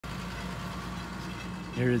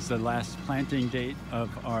Here is the last planting date of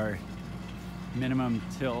our minimum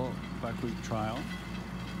till buckwheat trial.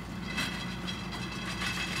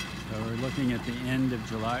 So we're looking at the end of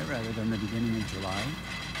July rather than the beginning of July.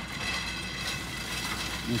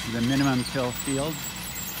 This is the minimum till field,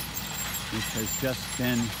 which has just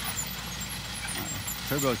been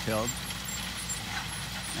turbo-tilled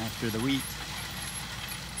after the wheat.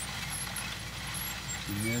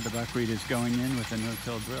 And there the buckwheat is going in with a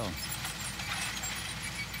no-till drill.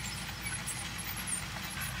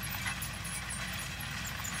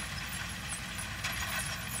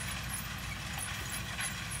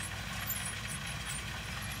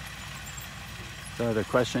 So the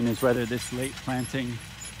question is whether this late planting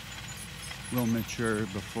will mature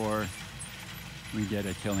before we get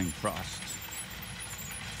a killing frost.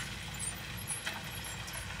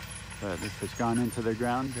 So this has gone into the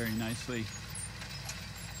ground very nicely.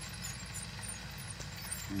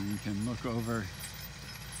 And you can look over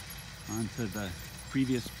onto the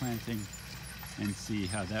previous planting and see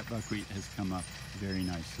how that buckwheat has come up very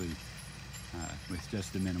nicely with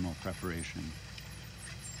just a minimal preparation.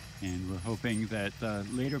 And we're hoping that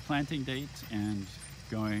later planting date and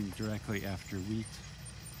going directly after wheat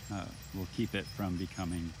will keep it from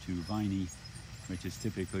becoming too viney, which is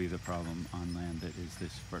typically the problem on land that is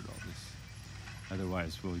this fertile.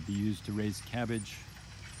 Otherwise will be used to raise cabbage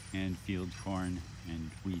and field corn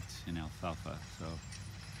and wheat and alfalfa. So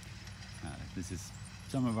this is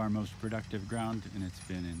some of our most productive ground, and it's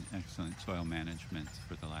been in excellent soil management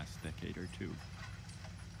for the last decade or two.